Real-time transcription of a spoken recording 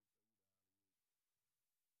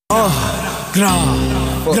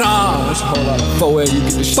Garage. 4 you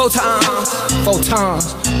get the shit. 4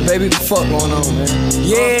 times. Baby, the fuck going on, man?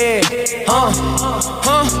 Yeah.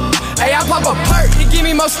 Hey, I pop a perk, he give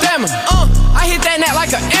me more stamina. I hit that net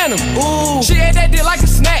like an animal. Ooh. She ate that dick like a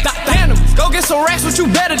snack. Animals. Go get some racks, what you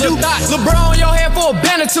better do. Lil' bro on your head for a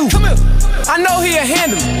band or two. Come here. I know he a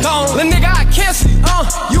handle. Lil' nigga, I cancel.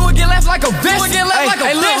 You would get left like a vest. Hey,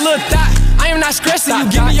 look, thot. I am not stressing you.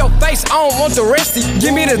 Give me your face, I don't want the rest of you. Give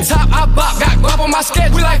me the top, I bop. Got guap on my sketch.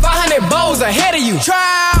 We like 500 bows ahead of you.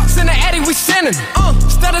 Trials in the Eddie, we sending.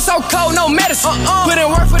 Stutter so cold, no medicine. Put in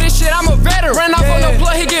work for this shit, I'm a veteran. Ran off on the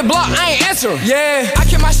blood, he get blocked, I ain't answering. Yeah, I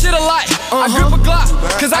keep my shit a lot. I grip a Glock,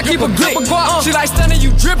 cause I keep a grip of guap. She like stunning, you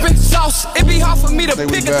dripping sauce. It be hard for me to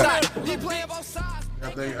pick a side. He playing both sides. I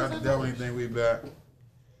definitely think we back.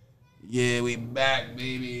 Yeah, we back,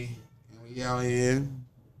 baby. And we out here.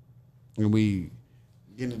 And we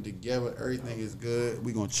getting it together. Everything is good.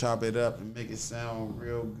 We gonna chop it up and make it sound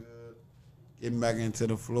real good. Getting back into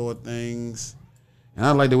the floor of things. And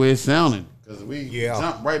I like the way it sounded. Because we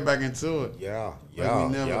jumped right back into it. Yeah. We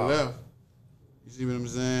never left. You see what I'm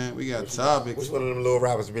saying? We got topics. Which one of them little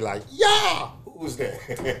rappers be like, yeah? Who is that?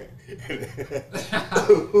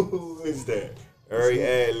 Who is that? Very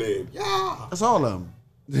ad-lib. Yeah. That's all of them.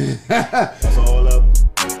 That's all of them.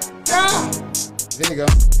 Yeah. There you go.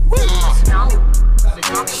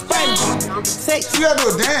 Sex. You gotta do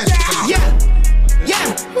a dance.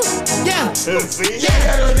 Yeah. See? You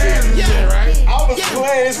gotta do a dance and shit, right? I was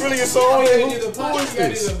playing. It's really a song. Who is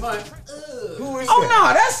this? Who is that? Oh,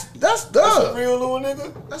 no, that's That's a Thug. real little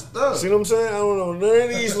nigga? That's Thug. See what I'm saying? I don't know none of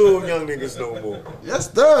these little young niggas no more. That's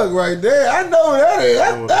Thug right there. I know that is.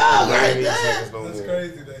 That's Thug right there. That's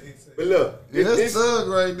crazy that he said. But look, That's Thug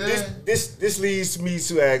right there. This leads me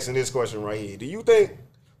to asking this question right here. Do you think?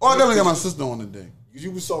 Oh, I definitely got my sister on today.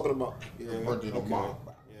 You was talking about Birthday tomorrow.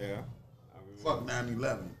 Yeah. Fuck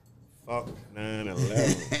 9/11. Fuck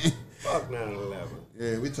 9/11. Fuck 9/11.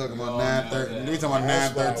 Yeah, we talking about 9/13. We talking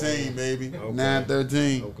about 9/13, baby.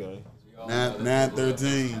 9/13. Okay.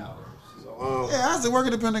 9/13. So, Yeah, I was at work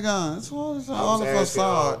at the Pentagon. It's all the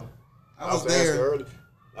facade. I was there.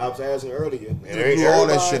 I was asking earlier. And do all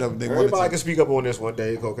that shit up there. Everybody can speak up on this one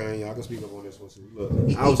day. Cocaine, y'all can speak up on this one too. Look,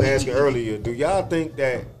 I was asking earlier, do y'all think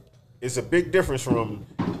that it's a big difference from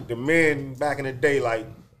the men back in the day, like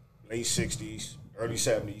late 60s, early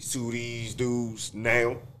 70s, to these dudes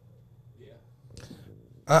now?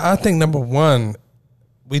 I think number one,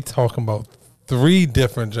 we talking about 3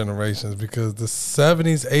 different generations because the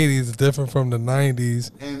 70s, 80s is different from the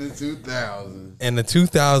 90s. And the 2000s. And the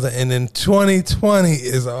 2000s. And then 2020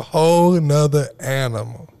 is a whole nother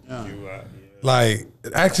animal. Yeah. Like,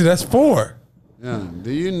 actually, that's 4. Yeah.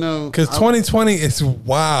 Do you know? Because 2020 is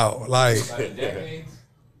wild. Like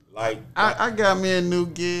I got me a new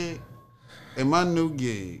gig. And my new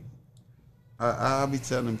gig, I'll be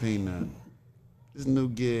telling Peanut, this new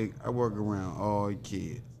gig, I work around all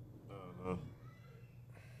kids.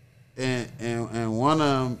 And one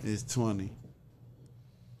of them is 20.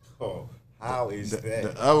 Oh, how is that?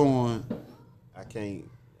 The other one, I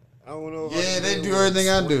don't know. Yeah, they do everything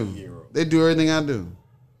I do. They do everything I do.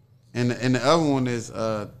 And the other one is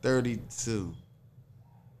 32.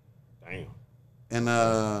 Damn. And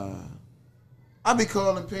I be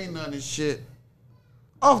calling Peanut and shit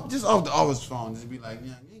off the office phone. Just be like,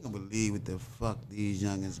 yeah, you ain't gonna believe what the fuck these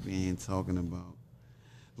youngins being talking about.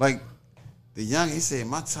 Like the young, he said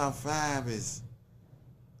my top 5 is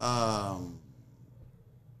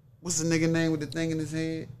what's the nigga name with the thing in his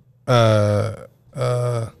head? Yachty?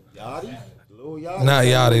 Lil Yachty? Not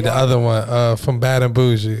Yachty, the other one from Bad and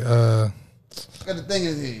Bougie. Got the thing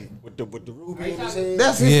in his head. With the ruby in his head?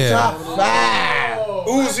 That's his top 5.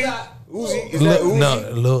 Uzi? Is that Uzi? No,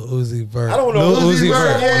 Lil Uzi Vert. I don't know. Lil Uzi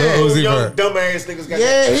Vert. Yeah. Lil Uzi Young Vert. dumbass niggas got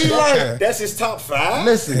Yeah, he like. That's his top 5?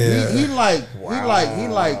 Listen, Yeah. he like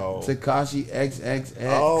Tekashi XXX.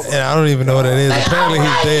 Oh, And I don't even know what that is. Apparently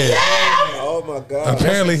he's dead. oh my God.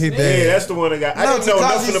 Apparently he Yeah, dead. that's the one that got. I No, didn't know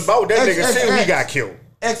nothing Tekashi's about that nigga XXX. till he got killed.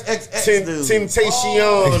 XXX dude. Temptation.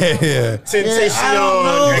 Yeah. Temptation I don't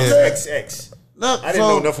know. XXX. Look, I didn't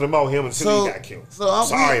know nothing about him until he got killed. So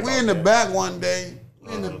Sorry we about in the that. back one day.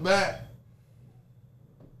 We in the back.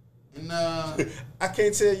 And I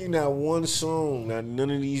can't tell you not one song that none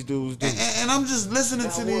of these dudes do. and I'm just listening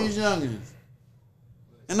to these youngins.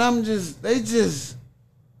 And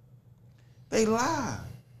they lie.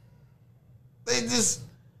 They just,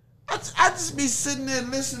 I just be sitting there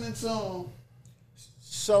listening to them.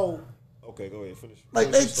 So, okay, go ahead, finish. Like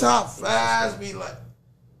Finish they your story. top 5s be like,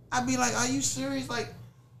 I be like, are you serious? Like,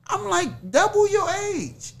 I'm like double your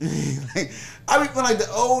age. Like, I be feel like the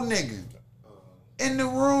old nigga. in the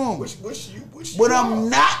room. Which but I'm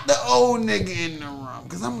not the old nigga in the room.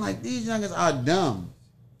 Because I'm like, these youngers are dumb.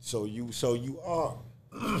 So you are.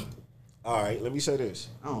 All right, let me say this.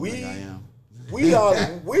 I don't think I am. We the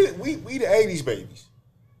 80s babies.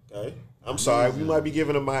 Okay? I'm sorry, we might be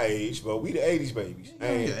giving them my age, but we the 80s babies.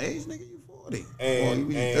 And your age, nigga, you 40.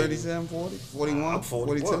 And, you 37, 40, 41, I'm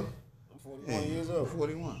 41. 42? I'm 41 years old.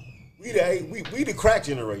 41. We the crack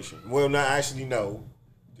generation. Well, not actually, no.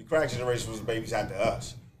 The crack generation was the babies after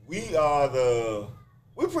us.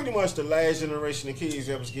 We're pretty much the last generation of kids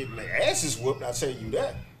that was getting their asses whooped. I'll tell you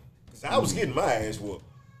that. Because I was getting my ass whooped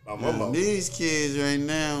by my mother. These kids right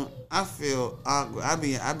now, I feel awkward. I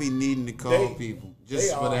be needing to call people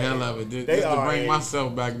just for the hell of it, just to bring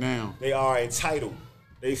myself back down. They are entitled.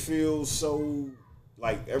 They feel so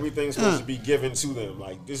like everything's supposed to be given to them.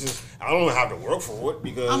 Like I don't have to work for it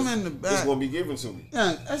because I'm in the back. It's gonna be given to me.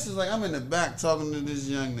 Yeah, that's just like I'm in the back talking to this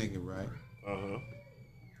young nigga, right?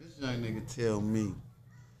 This young nigga tell me,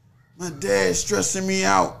 my dad's stressing me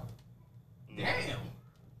out. Damn.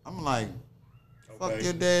 I'm like, fuck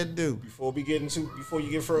your dad do? Before you get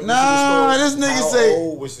further into the story, this nigga how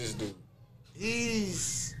old was this dude?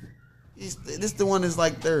 He's this the one that's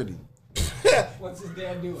like 30. What's his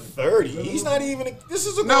dad doing? 30? He's not even. This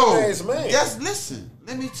is a grown ass man. Yes, listen.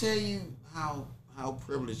 Let me tell you how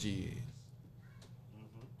privileged he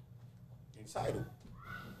is. Entitled.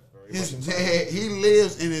 His dad, he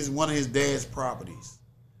lives in one of his dad's properties.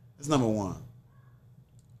 That's number one.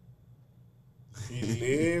 He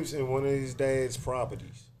lives in one of his dad's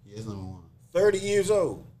properties. Yeah, that's number one. 30 years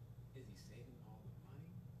old. Is he saving all the money?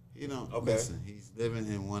 He don't listen. He's living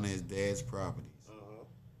in one of his dad's properties.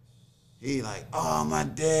 He like, oh, my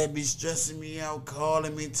dad be stressing me out,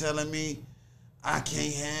 calling me, telling me I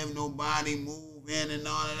can't have nobody move in and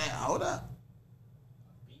all of that. Hold up.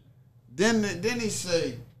 Then this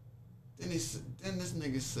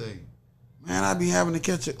nigga say, man, I be having to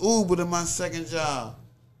catch an Uber to my second job.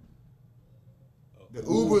 The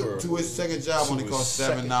Uber to his second job only cost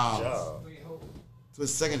 $7. To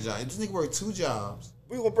his second job. This nigga worked 2 jobs.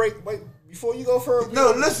 We gonna wait, before you go further.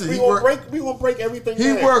 No, listen. We gonna break everything He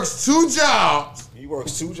down. works 2 jobs. He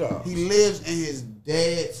works 2 jobs. He lives in his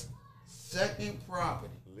dad's second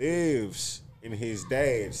property. Lives in his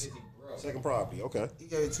dad's second property. Okay. He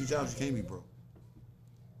got 2 jobs. You can't be broke.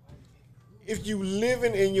 If you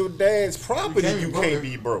living in your dad's property, you can't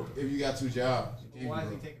be broke. If you got 2 jobs. Why is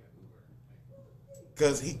he taking an Uber?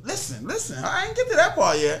 Because he listen. I ain't get to that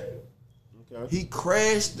part yet. Okay. He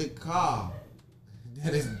crashed the car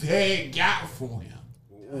that his dad got for him.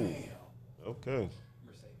 Damn. Okay.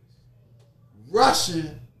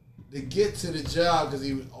 Rushing to get to the job because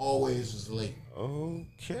he was late.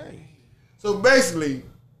 Okay. So basically,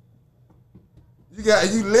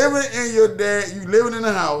 you living in your dad, you living in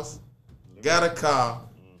a house, got a car,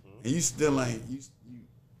 and you still ain't.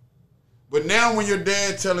 But now when your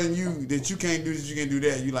dad telling you that you can't do this, you can't do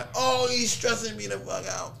that, you like, oh, he's stressing me the fuck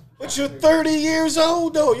out. But you're 30 years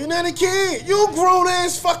old though. You're not a kid. You're a grown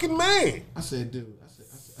ass fucking man. I said, dude.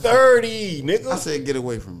 30, nigga. I said, get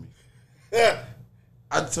away from me. Yeah.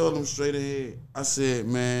 I told him straight ahead. I said,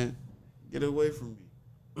 man, get away from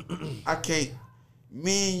me. I can't.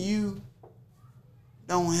 Me and you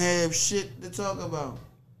don't have shit to talk about.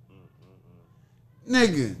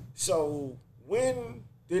 Nigga. So when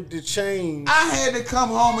did the change? I had to come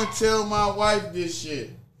home and tell my wife this shit.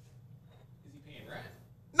 Is he paying rent?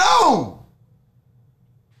 No.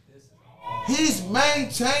 This is all. He's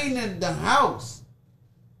maintaining the house.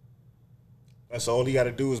 That's all he got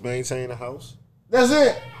to do is maintain the house. That's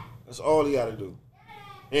it. That's all he got to do.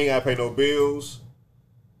 He ain't got to pay no bills.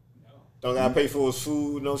 No. Don't got to pay for his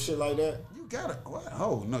food, no shit like that. You gotta. What?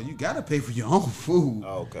 Oh no, you gotta pay for your own food.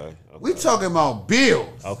 Okay. We talking about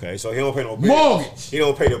bills. Okay, so he don't pay no bills. Mortgage. He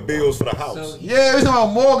don't pay the bills for the house. So Yeah, we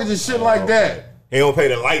talking about mortgage and shit like that. He don't pay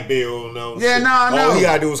the light bill, no. Yeah, shit. nah, I know. All he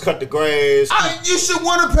gotta do is cut the grass. You should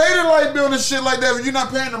want to pay the light bill and shit like that, but you're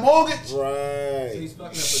not paying the mortgage. Right. So he's fucking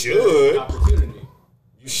up You a should. good opportunity.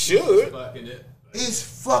 You should. Fucking it. He's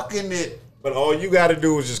fucking it. But all you gotta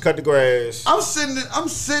do is just cut the grass. I'm sitting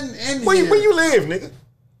in Where here. you live, nigga?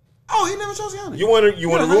 Oh, he live in Josiana. You want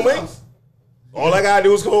a roommate? All I gotta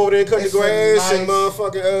do is come over there and cut the It's a grass and nice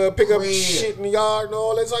motherfucking pick up crib. shit in the yard and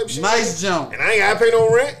all that type of shit. Nice jump. And I ain't gotta pay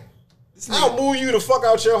no rent. This I'll nigga- move you the fuck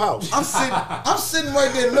out your house. I'm sitting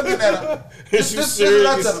right there looking at him. Is you This is what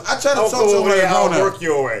I serious? tell him. I try to I'll talk come to him over like there, a I'll grown-up. work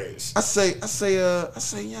your ass. I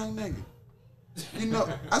say, young nigga. You know,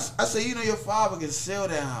 I say, you know, your father can sell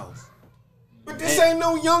that house. But this ain't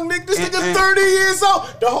no young nigga. This nigga 30 years old.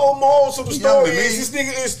 The whole moral to the story is this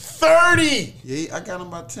nigga is 30. Yeah, I got him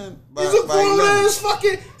by 10. He's a grown ass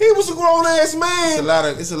fucking. He was a grown ass man.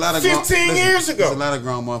 It's a lot of 15 years ago. There's a lot of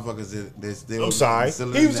grown motherfuckers that still. I'm sorry.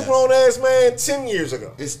 Still He was a grown ass man 10 years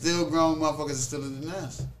ago. It's still grown motherfuckers that's still in the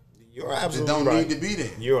nest. You're absolutely don't right. need to be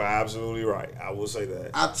there. You're absolutely right. I will say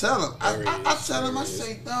that. I tell him. I tell him. I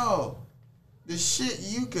say, dog, the shit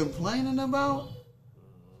you complaining about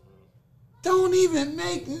don't even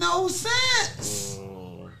make no sense.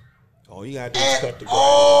 All you gotta do is cut the grass.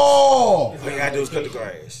 All you gotta do is cut the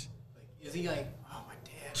grass. Is he like, oh my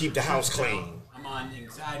dad? Keep the house clean. I'm on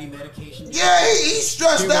anxiety medication. Yeah, he's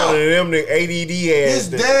stressed He out. one of them the ADD ass. His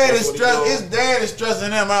dad is stressed. His dad is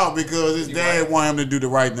stressing him out because his dad want him to do the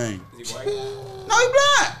right thing. Is he white? No, he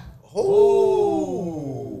black.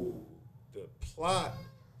 Oh, the plot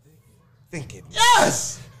thinking.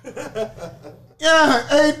 Yes. Yeah,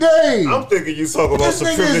 hey Dave. I'm thinking you talking about This some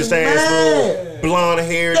nigga privileged is ass mad. little blonde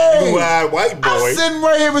haired, Dave, blue eyed white boy. I'm sitting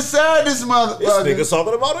right here beside this This motherfucker. nigga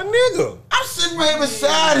talking about a nigga. I'm sitting right here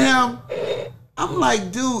beside him. I'm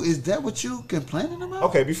like, dude, is that what you complaining about?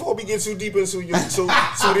 Okay, before we get too deep into to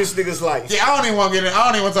this nigga's life. Yeah, I don't even want to get in. I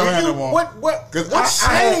don't even want to talk about him no more. What 'Cause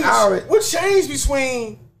changed? What changed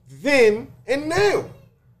between then and now?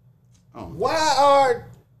 Oh. Why are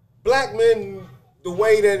black men the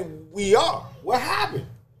way that we are? What happened?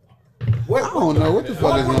 I don't know what the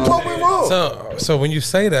fuck is going What on. went wrong? So when you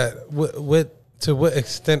say that, to what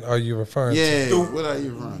extent are you referring to? Yeah, what are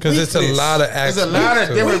you running? Because it's a lot of There's aspects. a lot of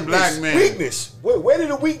to it. different black men. Weakness. Where did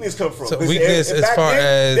the weakness come from? So 'Cause weakness as back far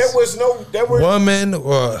then, as there were woman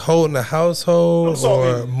or holding a household I'm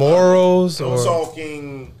or talking- morals I'm or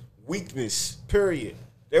talking weakness. Period.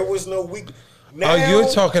 There was no weakness. Now, you're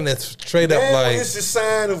talking it straight up now like it's a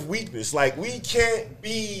sign of weakness. Like we can't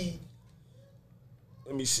be.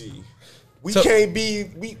 Let me see. We can't be.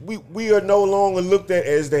 We are no longer looked at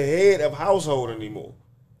as the head of household anymore.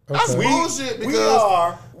 That's Okay. bullshit because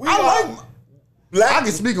We I are. like. Black, I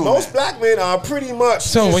can speak on most that. black men are pretty much.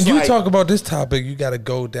 So just when you like, talk about this topic, you got to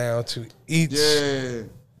go down to each Yeah.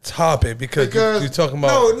 topic because you're talking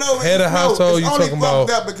about head of no, household. it's You're only talking about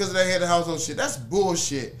fucked up because of that head of household shit. That's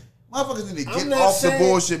bullshit. Motherfuckers need to I'm get not off the saying-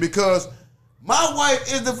 bullshit because my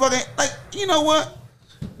wife is the fucking like. You know what?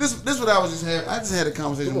 This what I was just having. I just had a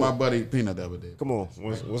conversation with my buddy Peanut the other day. Come on,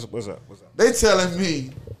 what's up? What's up? They telling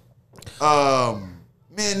me,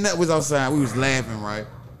 me and Nut was outside. We was laughing, right?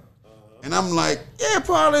 And I'm like, yeah,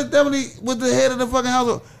 Paula definitely was the head of the fucking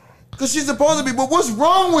household. Cause she's supposed to be, but what's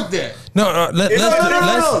wrong with that? let's It's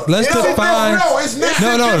define. no, it's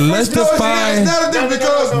not. Let's define. It's not a difference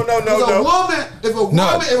because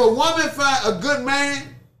No. if a woman find a good man,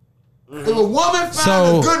 if a woman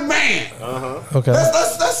find a good man, Okay.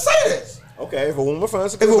 let's say this. Okay, if a woman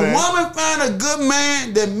finds a If good a man, woman find a good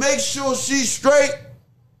man that makes sure she's straight,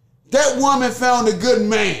 that woman found a good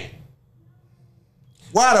man.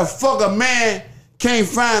 Why the fuck a man can't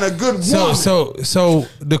find a good woman? So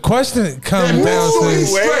the question comes Then down sure to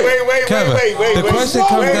he's Kevin, the question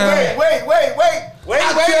comes down.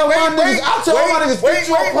 I tell my niggas, get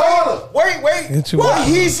you a Paula. Into What what?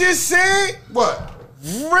 he just said What?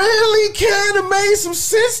 really kind of made some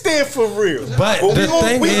sense there for real. But the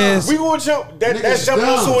thing is- we gonna jump. That's Niggas jumping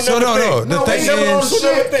on dumb. to So another no, thing. the thing That's jumping on is, to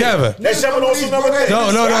another thing. Kevin. That's jumping on to another thing.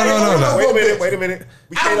 No. Wait a minute.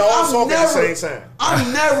 We can't all talk at the same time.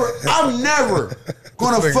 I'm never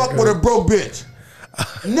gonna fuck with a broke bitch.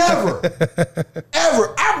 Never.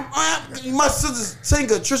 Ever. My sister's singer,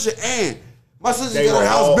 Trisha Ann. My sister They got her were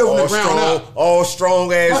house built from the ground up. all strong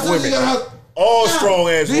My ass sister women. got her house. All Now, strong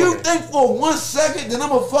ass do you women. think for 1 second that I'm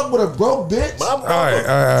gonna fuck with a broke bitch? My mother, All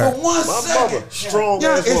right. For 1 my second. mother, strong Yeah,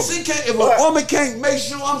 ass if woman. she can't, if But- a woman can't make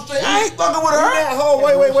sure I'm straight, I ain't fucking with her.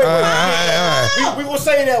 Wait. All right. We gonna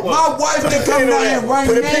say that one. My wife Put a can pin come in down that here one. right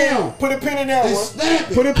Put a now. pin. Put a pin in that And one.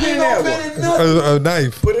 stamp it. Put a pin in Ain't that no pin one. in nothing. A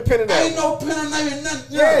knife. Put a pin in that Ain't one. no pin in nothing.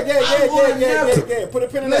 Yeah. I'm gonna never- Put a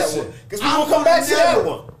pin in that Listen, one. Because we I'm gonna come back to that never-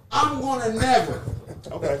 one. I'm gonna never.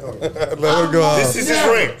 Okay, go ahead. Let her go This off. is his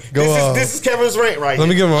Never. rant. Go on. This is Kevin's rant right Let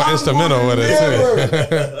me here. give him an instrumental with it too.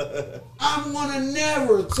 Never. I'm gonna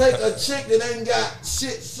never take a chick that ain't got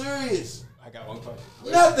shit serious. I got one question.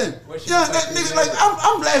 Nothing. What she Yeah, looks that like your nigga, like neighbor.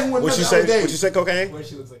 I'm laughing with What you nothing all say? day. What you say? Cocaine? What if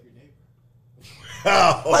she looks like your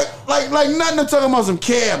neighbor? Like nothing. I'm talking about some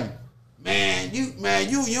cab. Man, you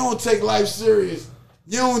don't take life serious.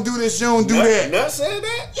 You don't do this. You don't do that. Not saying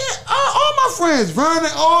that. Yeah, all my friends, Vernon,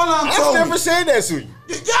 all I'm I've told never me. said that to you.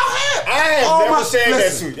 Y'all have. I have All never my- said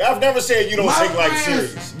listen, that to you. I've never said you don't my take life friends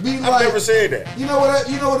serious. be I've like- never said that. You know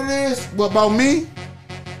what it is? What about me?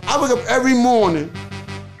 I wake up every morning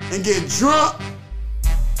and get drunk,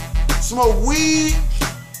 smoke weed,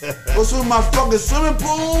 go swim in my fucking swimming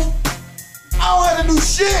pool. I don't have to do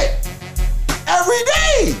shit every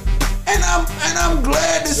day. And I'm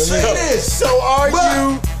glad to say this. So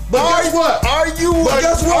But guess what? Are you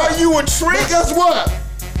a trick? But guess what?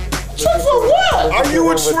 Trick for what? Are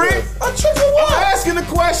you a trick? A trick for what? I'm asking the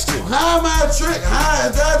question. How am I a trick?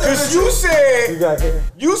 Because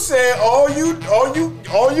you said all you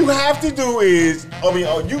have to do is,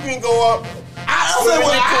 you can go up. I don't know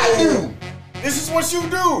what I do. This is what you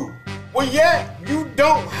do. Well, yet you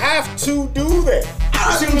don't have to do that.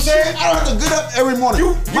 You see what I'm saying? I don't have to get up every morning.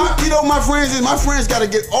 You know what my friends is? My friends gotta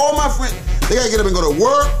get all my friends. They gotta get up and go to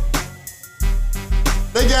work.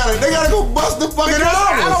 They gotta go bust the fucking hours.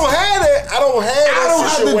 I don't have that. I don't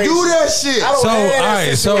have to do that shit.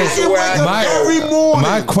 Every morning.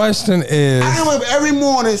 My question is, I get up every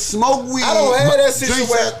morning, smoke weed. I don't have that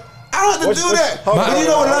situation. I don't have to do that. But you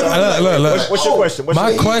know what? Look. What's your question?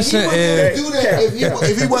 My question is, do that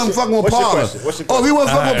if he wasn't fucking with Paula. What's your question? Oh, if he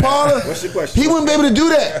wasn't fucking with Paula, what's your question? he wouldn't be able to do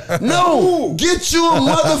that. No, get you a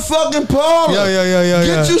motherfucking Paula.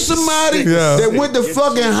 Get you somebody that went to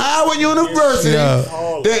fucking Howard University,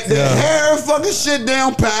 that hair and fucking shit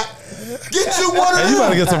down pat. Get you one of them. You about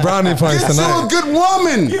to get some brownie points tonight. Get you a good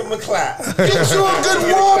woman. Give him a clap. Get you a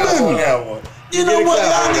good woman. You know what?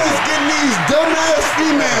 Y'all niggas getting these dumbass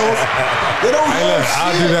females. They don't have shit.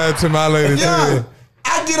 I'll do that to my lady too.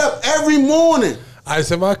 I get up every morning. I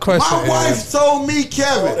said my question My wife told me,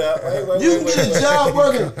 Kevin, you can get a job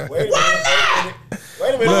working. Why not?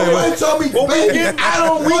 Wait a minute. My wife told me, baby, I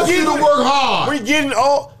don't want you to work hard. We getting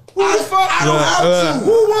all. Who the fuck? I don't have to.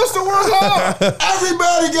 Who wants to work hard?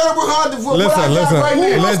 Everybody got to work hard for what I got right now.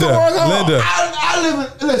 Who wants to work hard? I live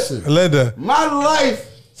in, listen, my life.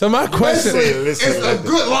 So my question is a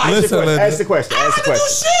good life. Ask the question. I don't do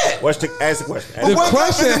shit. Ask the question. But wake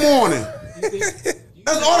up in the morning.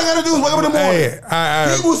 That's all I gotta do is wake up in the morning.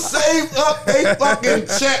 People save up their fucking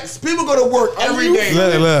checks. People go to work every day.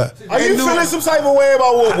 Look. Are you feeling some type of way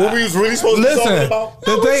about what we was really supposed to be talking about?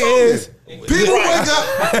 The thing is, people wake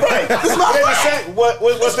up. Right. This is my question. What's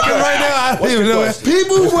the question? Right now, I don't even know.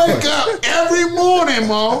 People wake up every morning,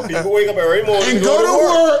 Mo. People wake up every morning and go to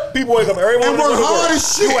work. People wake up every morning and work hard as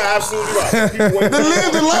shit. You are absolutely right. People wake up to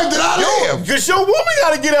live the life that I live. Because your woman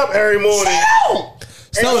got to get up every morning.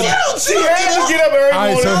 She had to get up every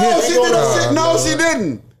morning. No, she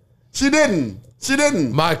didn't. She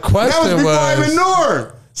didn't. My question that was before I even knew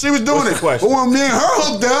her. She was doing it. But when me and her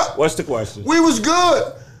hooked up, what's the question? We was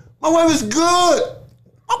good. My wife is good.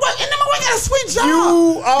 My wife got a sweet job.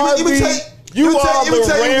 You are the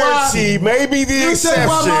rarity, maybe the exception.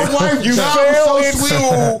 You fell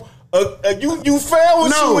into you fell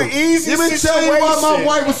into an easy situation. Let me tell you why my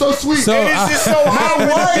wife was so sweet. So, and it's just so hard to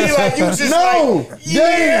be like you just who's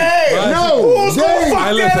gonna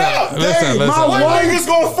fuck that up? Listen. My wife is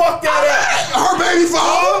gonna fuck that up. Her baby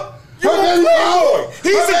father.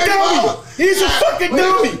 He's a dummy. He's a fucking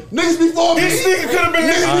dummy. Niggas before me. This nigga could have been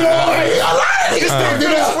living your life. This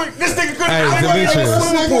nigga could have been living in a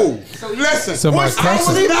swimming pool. Listen. So my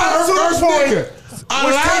question. A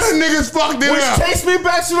lot of niggas fucked it up. Which takes me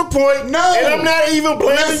back to the point, and I'm not even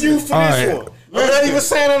blaming you for this one. I'm not even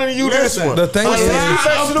saying under you this one. The thing is,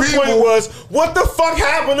 back to the point was, what the fuck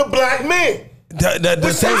happened to black men? The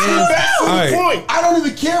thing is, I don't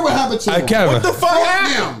even care what happened to them. Kevin. What the fuck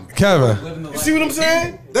happened? Kevin. You see what I'm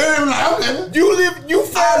saying? They didn't like you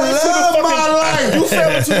fell into the fucking life. You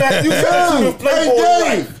fell into that. You fell into the Playboy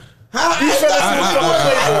life. You fell into the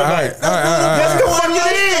Playboy life. That's the fucking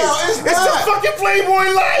it is. It's the fucking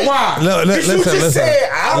Playboy life. Why? Because you just said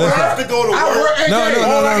I don't have to go to work. No.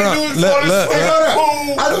 All I can do is go to swimming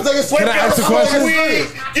pool. Can I ask a question?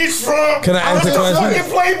 Get drunk. Can I ask a question? Fucking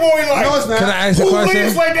Playboy life. No, it's not. Can I ask a Who question?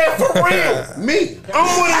 lives like that for real? Me. I'm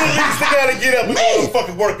one of the niggas that gotta get up and go to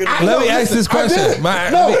fucking work. Let me ask this question. Hold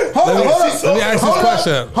on. Let me ask this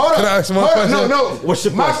question. Can I ask one question? No. What's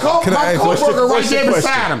your My co-worker right there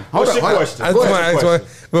beside him. What's your question? I just want to ask one.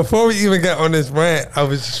 Before we even got on this rant, I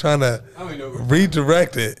was just trying to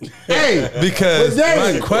redirect it. Hey, because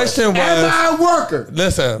my question was, am I a worker?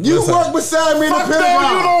 Listen, you work beside me in the Fuck Pentagon.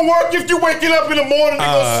 no, you don't work if you waking up in the morning and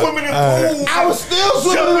go swimming in pools. I was still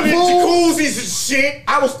swimming in jumping in pool. jacuzzis and shit.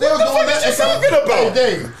 I was still doing that. What you talking about?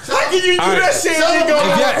 How can you do that shit and you go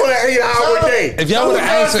work on an 8-hour day? If y'all would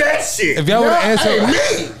have answered that shit, if y'all would have answered me,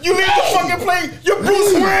 you need to fucking play. You're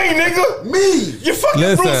Bruce Wayne, nigga. Me. You fucking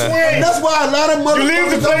Bruce Wayne. And that's why a lot of motherfuckers you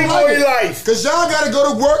live the don't like Playboy it. life. Cause y'all gotta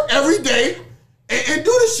go to work every day and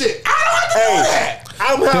do this shit. I don't have to do that.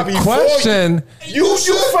 I'm happy question. for you.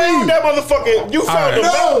 You found that motherfucker. You found the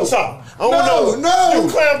mountaintop. don't know. You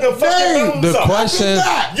climbed the fucking mountains The up. question.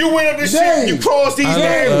 You went up this shit. You crossed these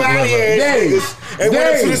damn body ass niggas and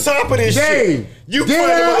went up to the top of this shit. You climbed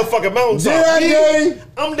the motherfucking mountains up.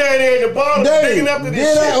 I'm down there in the bottom digging up to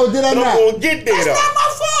this shit. Or did I not? I'm gonna get there though. That's not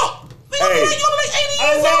my fault. Hey,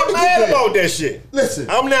 I'm not mad about that shit. Listen,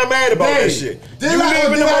 I'm not mad about that shit. You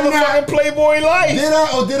living the motherfucking Playboy life. Did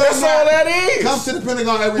I or did I not? That's all that is. Come to the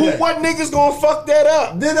Pentagon every day. What niggas gonna fuck that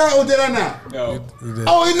up? Did I or did I not? No.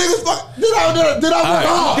 Oh, you niggas fuck. Did I or did I work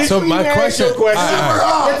hard? So my question.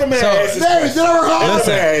 Let the man ask his question. Did I work hard? Let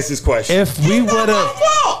the man ask his question. If we would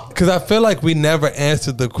have, because I feel like we never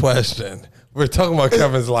answered the question. We're talking about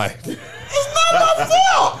Kevin's life. It's not my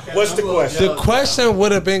fault. What's the question? The question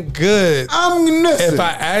would have been good Listen. if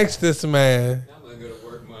I asked this man,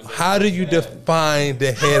 how do you define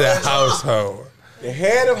the head of household? The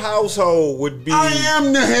head of household would be. I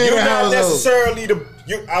am the head You're of not household. necessarily the.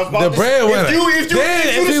 I was about The to breadwinner.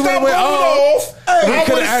 If you went off, we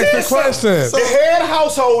could have asked the question. The head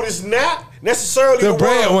household is not necessarily The the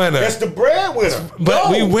breadwinner. That's the breadwinner. But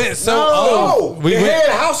we went so off. The head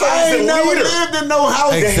household I is ain't the never leader. lived in no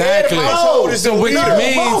house. Exactly. The head household is the So which leader.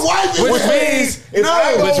 means, My wife is which the head. means, If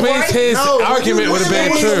I go which means right, his No, argument when would have you been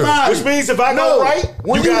live with true. somebody- Which means if I go right,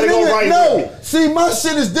 when you gotta go live- right No, with me. see, my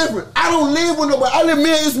shit is different. I don't live with nobody. I live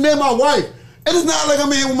it's me and my wife. And it's not like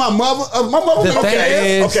I'm here with my mother. My mother. The thing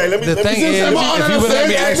is, Okay, let me- the let me thing see is, some if you would let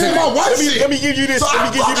me ask my it, wife. Let me give you this. So Let me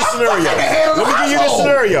I'm give you this fucking scenario. the head of the Let me give you this household.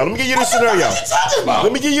 scenario. Let me give you this scenario. What are you talking about?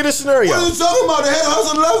 Let me give you this scenario. What are you talking about? The head of the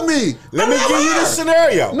household love me. Let me give you this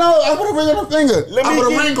scenario. No, I put a ring on the finger. Let I me put a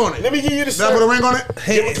give- ring on it. Let me give you the Did I put a ring on it?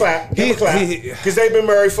 Give a clap. Give a clap. he- Because they've been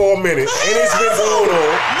married for a minute. And it's been going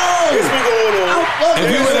on. No. It's been going on. if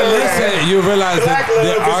you would have listened, you realize Black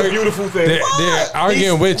that love is a beautiful thing. they're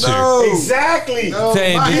arguing with you, No. Exactly.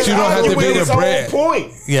 saying that you don't have to be the bread.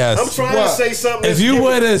 Point. Yes. I'm trying to say something. If you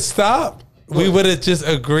would have stopped, we would have just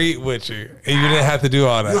agreed with you, and you didn't have to do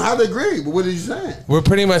all You don't that. have to agree, but what are you saying? We're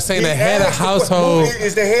pretty much saying the head of household.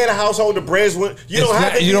 Is the head of household the breadwinner? You don't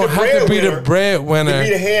have to be You don't the have to be the breadwinner. breadwinner. to be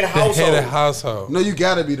the head of household. No, you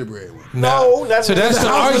gotta be the breadwinner. No, that's so that's the the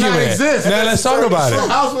house would not argument. exist. Now let's talk about The it.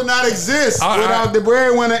 house would not exist All right. without the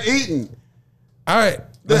breadwinner eating. All right,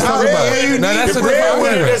 let's talk house- about yeah, it. you Now need that's the a different breadwinner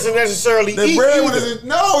argument. doesn't necessarily The eat breadwinner either. is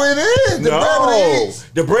no, it is. The breadwinner No, eats.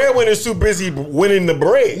 the breadwinner's too busy winning the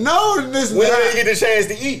bread. No, this When not. they get the chance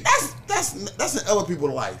to eat. That's in other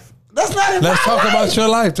people's life. That's not in Let's my talk life. about your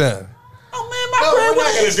life then. Oh man, my No, we're breadwinner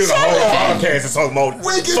not gonna is do the whole chilling. podcast and talk about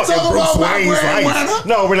We can fucking talk Bruce about my Wayne's breadwinner. life.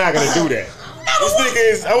 No, we're not gonna do that. This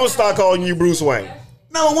nigga is. I'm gonna start calling you Bruce Wayne.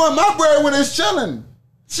 Number one, my breadwinner is chilling.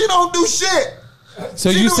 She don't do shit.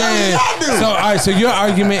 So She you do saying everything I do. so? All right. So your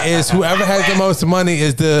argument is whoever has the most money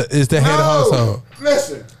is the head of household.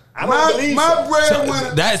 Listen. I don't believe my so.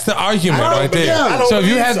 breadwinner. That's the argument I don't right believe- there. I don't So if you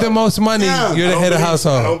believe have so. the most money, Yeah. you're the head of I don't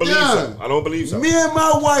household. believe Yeah. so. I don't believe so. Me and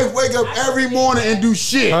my wife wake up every morning and do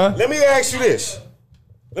shit. Huh? Let me ask you this.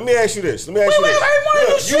 Let me ask you this. Wait, Look,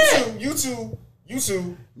 wait, you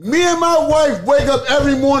two. Me and my wife wake up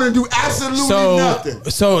every morning and do absolutely So nothing.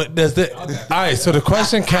 so does the all right? So the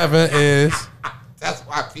question, Kevin, is That's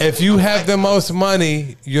why people if you have the most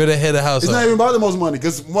money, you're the head of it's not household. even about the most money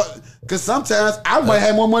because sometimes I might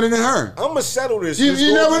have more money than her. I'm gonna settle this. You- It's you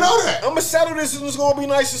gonna never be- know that. I'm gonna settle this and it's gonna be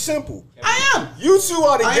nice and simple. I am. You two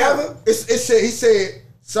are I together. am. It said he said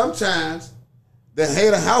sometimes the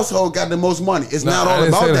head of household got the most money. It's No, not I all didn't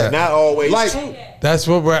about say that. that. Not always Like- true. That's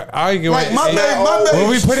what we're arguing. Like my It's baby, not my always- baby. what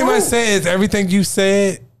we is pretty true. much say is everything you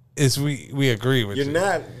said is we agree with You're you.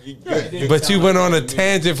 not. But you went on a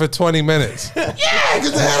tangent for 20 minutes. Yeah,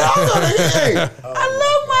 because the head of household. Hey, I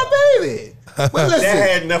love my baby. But That listen,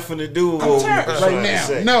 had nothing to do with what we was right trying to now,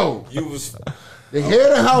 say. no. You was. The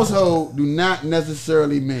head of household do not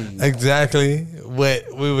necessarily mean. Exactly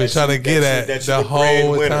what we were That's trying to you- get that's you- at that's the the whole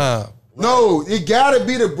breadwinner. time. No, it gotta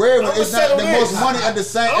be the breadwinner. I'ma It's not settle the this. most money at the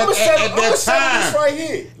same I'm at gonna settle that this time. right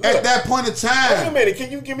here. Look, At that point in wait a time, minute.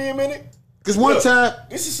 Can you give me a minute? because one Look, time,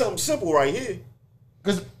 This is something simple right here.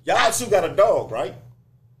 because Y'all two got a dog, right?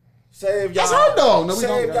 Say if y'all. That's her dog. No, we say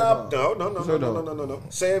don't if got a y'all. dog. No. That's her dog. No.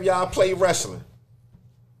 Say if y'all play wrestling.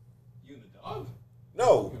 You and the dog?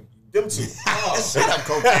 No, them two. shut up,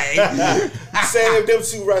 cocaine. Say if them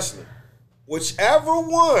two wrestling. Whichever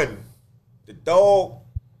one the dog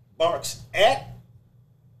barks at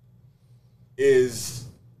is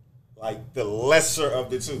like the lesser of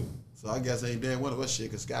the two. So I guess ain't damn one of us shit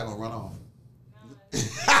because Sky gonna run off.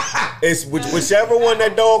 It's whichever one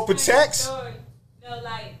that dog protects. No,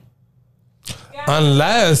 like.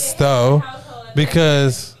 Unless, though,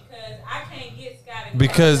 because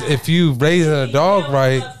if you raising a dog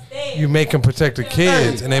right, you make him protect the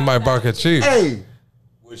kids and they might bark at you. Hey,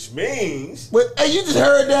 Which means, But hey, you just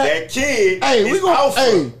heard that. that kid Hey, is we gonna. alpha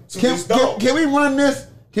Hey, to this dog. can we run this?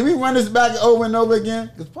 Can we run this back over and over again?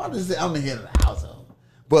 Because Paula said I'm the head of the household,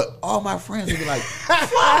 but all my friends would be like,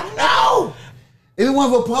 "Fuck no!" If it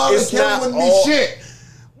wasn't for Paula, It's Kevin not wouldn't all- be shit.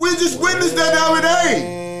 We just witnessed that the other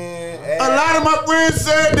day. A lot of my friends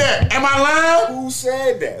said that. Am I lying? Who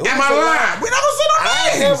said that? Who Am I said lying? We never said no I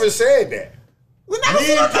names. never said that. We never Me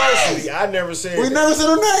said no personally, names. I never said We that. never said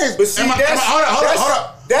no names. But see, hold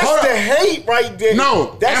up. That's the hate right there.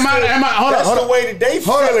 No, that's hold the up. way that they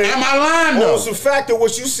Hold up. feeling. Am I lying though? On some fact of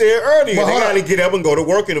what you said earlier. But They hold got to up. get up and go to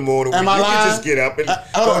work in the morning. Am you I can lying? just get up and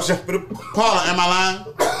Hold go up. jump in the Paula, am I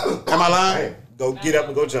lying? Am I lying? Hey, go get up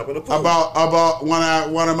and go jump in the pool. About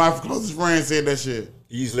one of my closest friends said that shit.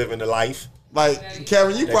 He's living the life. Like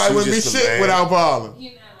Kevin, you That probably you wouldn't be just a shit man. without Paula.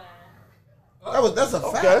 You're not lying. That's a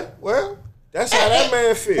fact. Okay, well, that's how that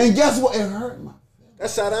man feel. And guess what? It hurt my.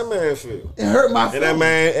 That's how that man feel. It hurt my. And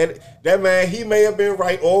that man, he may have been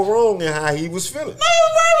right or wrong in how he was feeling.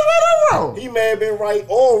 No. He may have been right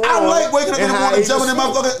or wrong. I like waking up in the how morning he jumping in was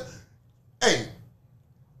my feeling. fucking. Hey.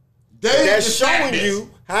 That's showing you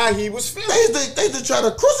how he was feeling. They used to try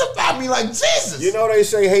to crucify me like Jesus. You know they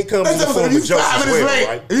say hate comes They in the said, form if you of jokes 5 as minutes well, late,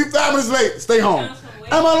 right? if you 5 minutes late, stay home. Comes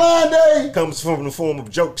from Am I lying, Dave? Comes from the form of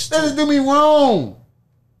jokes They just too. do me wrong.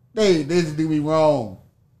 They just do me wrong.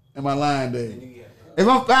 Am I lying, Dave? If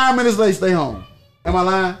I'm 5 minutes late, stay home. Am I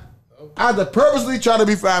lying? I had to purposely try to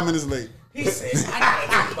be 5 minutes late. He said, I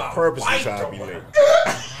gotta take my Purposely wife trying to to be work.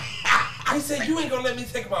 late. He said, you ain't gonna let me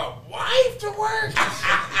take my wife to work?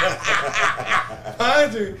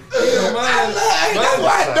 Mind you, he don't mind. That's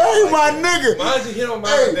why Dave, my nigga. Mind you, he don't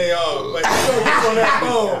mind the day off. But he don't get on that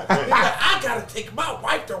phone. He's like, I gotta take my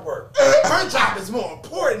wife to work. Her job is more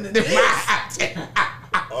important than this.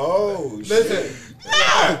 Oh, shit.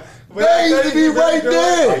 Listen. They used to be right Are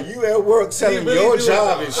there. you at work telling really your do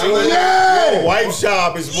job it. is yours? Yeah. Your wife's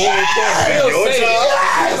job is more important than He'll your say it.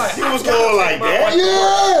 job? Like, He was I gotta going take like my that. wife to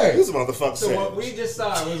work. Yeah. This motherfucker So what said. we just saw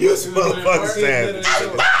was You what we was doing at motherfucker work.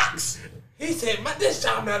 said. Box. He said, this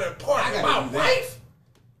job not important. My wife?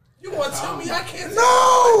 You want to tell me I can't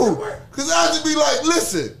No. Because I just be like,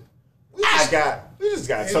 listen. We just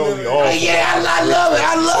got totally off. Yeah, I love it.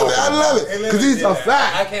 I love it. Because he's a I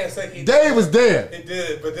fact. can't say he Dave was there. He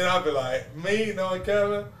did, but then I'll be like, me knowing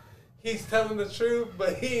Kevin, he's telling the truth,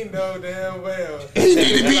 but he know damn well. He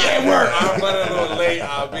need to be at work. I'm running a little late,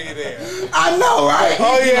 I'll be there. I know, right?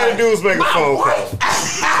 All you had to do was make a phone call.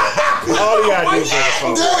 All you had to do was make a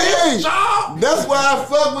phone call. Dave, Job. that's why I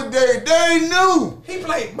fuck with Dave. They knew. He be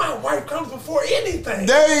like, my wife comes before anything.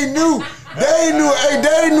 They knew. They knew. Hey,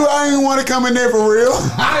 they knew I didn't want to come in there for real.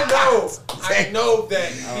 I know that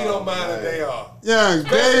he don't mind a day off. Yeah,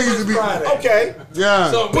 Dave used to be. Friday. Okay. Yeah.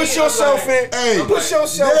 So me, Put yourself I'm like, in. Hey, Put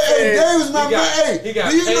yourself Dave, in. Dave was my He got- man. he Hey,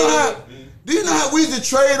 got do you know paid. how? Do you know how we used to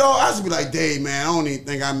trade off? I used to be like, Dave, man, I don't even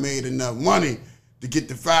think I made enough money to get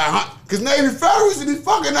the 500. Because Navy Federal used to be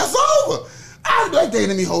fucking us over. I was like, Dave,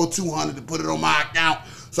 let me hold 200 to put it on my account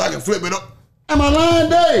so I can flip it up. Am I lying,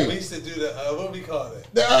 We Dave? used to do the, what we call it?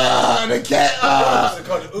 The cat, We used to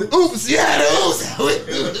call it the oops, yeah, the oops.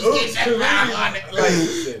 Oops, Get that 500. like,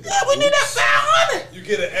 Yeah, we need that 500. you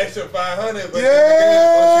get an extra 500, but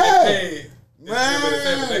Yeah. once you get paid,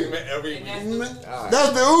 Man. every week. That's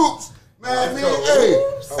the oops. Man,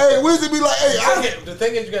 hey, we used to be like, hey, The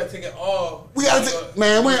thing is, you gotta take it all. We gotta take-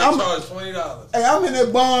 man, wait, I'm- charge $20. hey, I'm in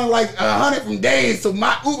that bond like 100 from Dave, so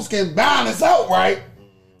my oops can balance out, right?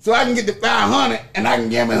 So I can get the 500 and I can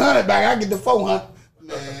give him 100 back. I get the 400.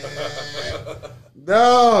 Man.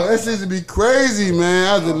 No, that shit to be crazy, man.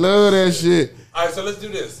 I just love that shit. All right, so let's do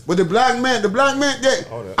this. But the black man, yeah,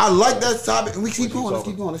 Hold up. I like that topic. We keep going, let's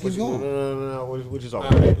keep going. No. What you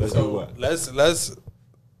talking about? Let's do what? Let's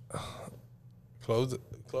close it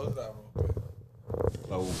out real quick.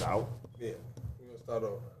 Close out. Yeah, we're gonna start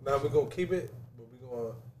over. Now we're gonna keep it, but we're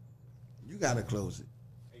gonna. You gotta close it.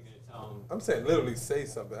 I'm saying literally say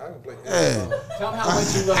something. I can play. Yeah. Tell them how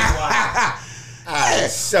much you love watch.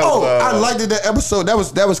 So, I liked that episode.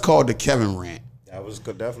 That was called the Kevin rant. That was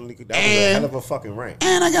definitely a hell of a fucking rant.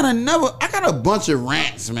 And I got a bunch of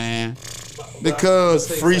rants, man. Because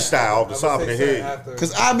Freestyle off the top of the head.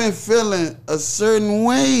 Cause I've been feeling a certain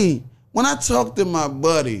way. When I talked to my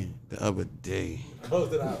buddy the other day,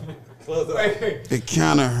 Close it out. Close it out. it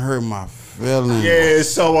kind of hurt my feelings. Yeah,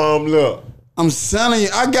 so look. I'm telling you,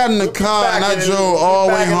 I got in the car and I Back in drove the- all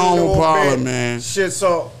the way back in home the with little Paula, bit. man. Shit,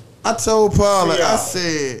 so I told Paula, See I y'all.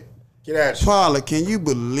 said, get at you. Paula, can you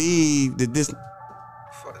believe that this?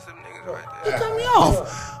 Fuck some niggas right there. He cut me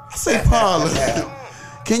off. I said, Paula,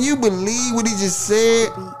 can you believe what he just said?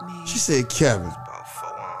 She said, Kevin,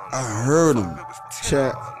 I heard him.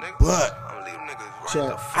 Chat. But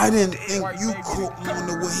Chat. I didn't think you caught on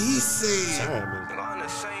to what he said.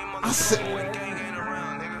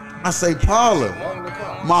 I say, Paula,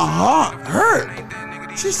 my heart hurt.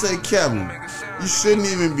 She say, Kevin, you shouldn't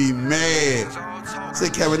even be mad. I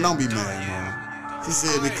said, Kevin, don't be mad, man. She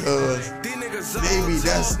said, because maybe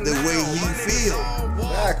that's the way he feels.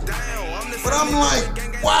 Exactly. But I'm like,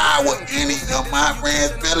 why would any of my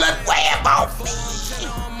friends feel that way about me?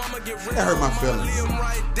 That hurt my feelings.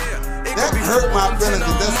 That hurt my feelings.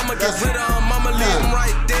 That's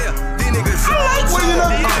I like what you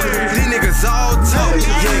look like. These niggas all talk,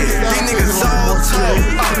 yeah. These niggas all talk.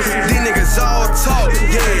 These niggas all talk,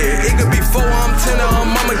 yeah. It could be 4, I'm 10,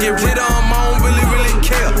 I'ma get rid of them. I don't really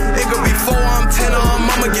care. It could be 4, I'm 10,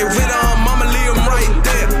 I'ma get rid of them. I'ma leave them right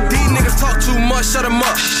there. These niggas talk too much, shut them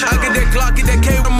up. I